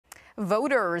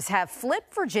Voters have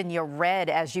flipped Virginia red,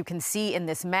 as you can see in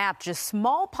this map. Just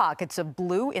small pockets of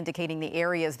blue indicating the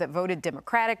areas that voted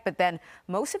Democratic, but then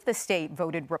most of the state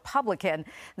voted Republican.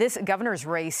 This governor's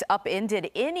race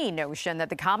upended any notion that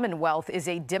the Commonwealth is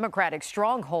a Democratic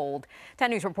stronghold.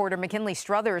 10 News reporter McKinley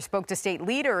Struthers spoke to state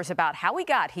leaders about how we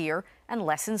got here and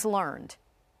lessons learned.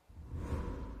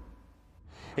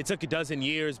 It took a dozen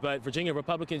years, but Virginia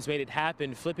Republicans made it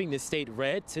happen, flipping the state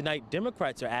red. Tonight,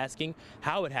 Democrats are asking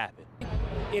how it happened.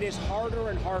 It is harder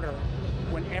and harder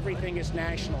when everything is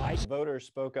nationalized. Voters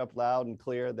spoke up loud and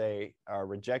clear. They are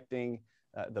rejecting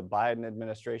the Biden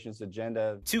administration's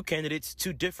agenda. Two candidates,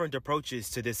 two different approaches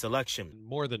to this election.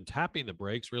 More than tapping the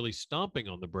brakes, really stomping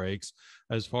on the brakes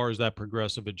as far as that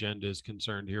progressive agenda is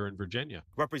concerned here in Virginia.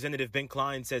 Representative Ben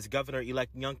Cline says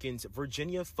Governor-elect Youngkin's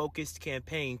Virginia-focused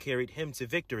campaign carried him to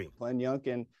victory. Glenn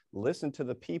Youngkin listened to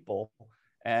the people,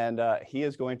 and he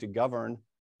is going to govern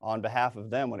on behalf of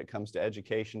them when it comes to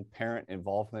education, parent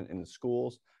involvement in the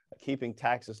schools, keeping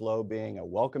taxes low, being a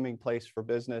welcoming place for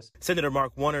business. Senator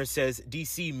Mark Warner says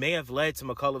D.C. may have led to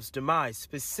McCullough's demise,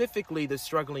 specifically the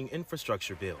struggling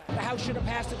infrastructure bill. The House should have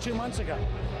passed it 2 months ago.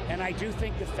 And I do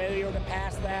think the failure to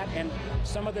pass that and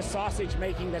some of the sausage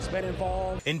making that's been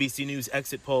involved. NBC News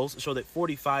exit polls show that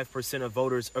 45% of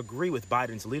voters agree with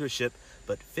Biden's leadership,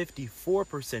 but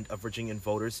 54% of Virginian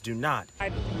voters do not.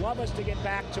 I'd love us to get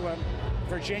back to a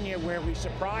Virginia where we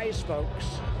surprise folks.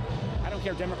 I don't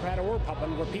care Democrat or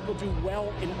Republican, where people do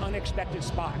well in unexpected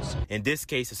spots. In this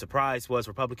case, the surprise was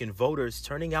Republican voters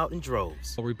turning out in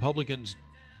droves. Republicans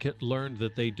learned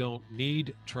that they don't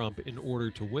need Trump in order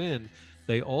to win.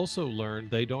 They also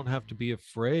learned they don't have to be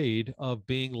afraid of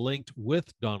being linked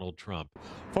with Donald Trump.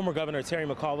 Former Governor Terry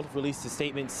McAuliffe released a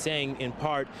statement saying, in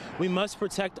part, "We must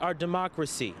protect our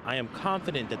democracy. I am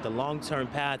confident that the long-term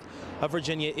path of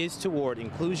Virginia is toward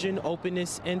inclusion,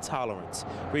 openness, and tolerance."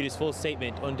 Read his full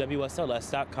statement on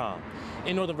WSLS.com.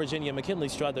 In Northern Virginia, McKinley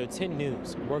Struthers, 10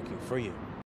 News, working for you.